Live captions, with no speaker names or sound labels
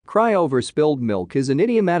Cry over spilled milk is an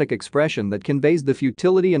idiomatic expression that conveys the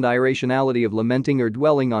futility and irrationality of lamenting or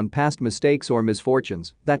dwelling on past mistakes or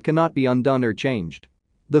misfortunes that cannot be undone or changed.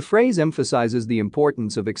 The phrase emphasizes the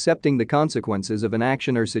importance of accepting the consequences of an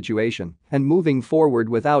action or situation and moving forward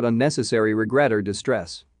without unnecessary regret or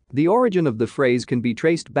distress. The origin of the phrase can be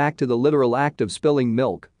traced back to the literal act of spilling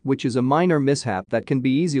milk, which is a minor mishap that can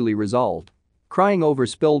be easily resolved. Crying over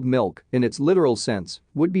spilled milk, in its literal sense,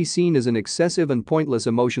 would be seen as an excessive and pointless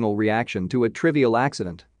emotional reaction to a trivial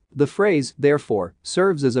accident. The phrase, therefore,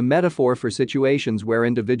 serves as a metaphor for situations where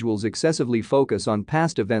individuals excessively focus on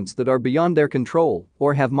past events that are beyond their control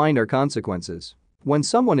or have minor consequences. When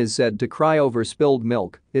someone is said to cry over spilled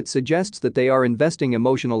milk, it suggests that they are investing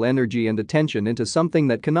emotional energy and attention into something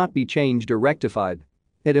that cannot be changed or rectified.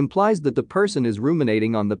 It implies that the person is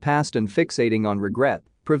ruminating on the past and fixating on regret,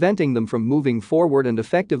 preventing them from moving forward and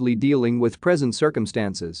effectively dealing with present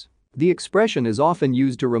circumstances. The expression is often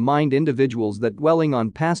used to remind individuals that dwelling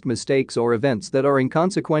on past mistakes or events that are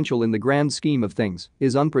inconsequential in the grand scheme of things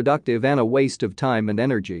is unproductive and a waste of time and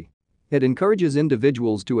energy. It encourages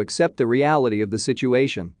individuals to accept the reality of the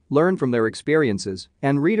situation, learn from their experiences,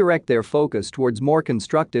 and redirect their focus towards more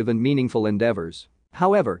constructive and meaningful endeavors.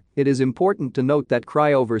 However, it is important to note that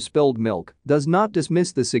cry over spilled milk does not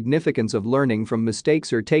dismiss the significance of learning from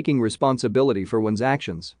mistakes or taking responsibility for one's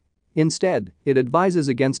actions. Instead, it advises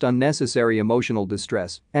against unnecessary emotional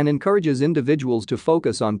distress and encourages individuals to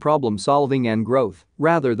focus on problem solving and growth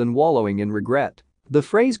rather than wallowing in regret. The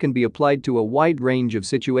phrase can be applied to a wide range of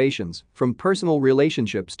situations, from personal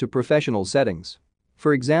relationships to professional settings.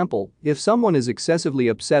 For example, if someone is excessively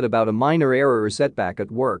upset about a minor error or setback at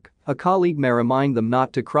work, a colleague may remind them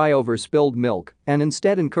not to cry over spilled milk and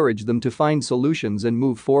instead encourage them to find solutions and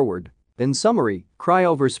move forward. In summary, cry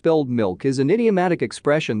over spilled milk is an idiomatic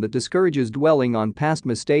expression that discourages dwelling on past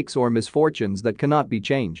mistakes or misfortunes that cannot be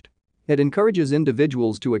changed. It encourages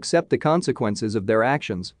individuals to accept the consequences of their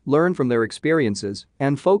actions, learn from their experiences,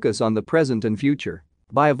 and focus on the present and future.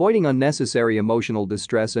 By avoiding unnecessary emotional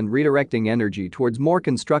distress and redirecting energy towards more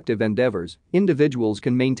constructive endeavors, individuals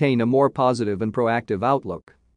can maintain a more positive and proactive outlook.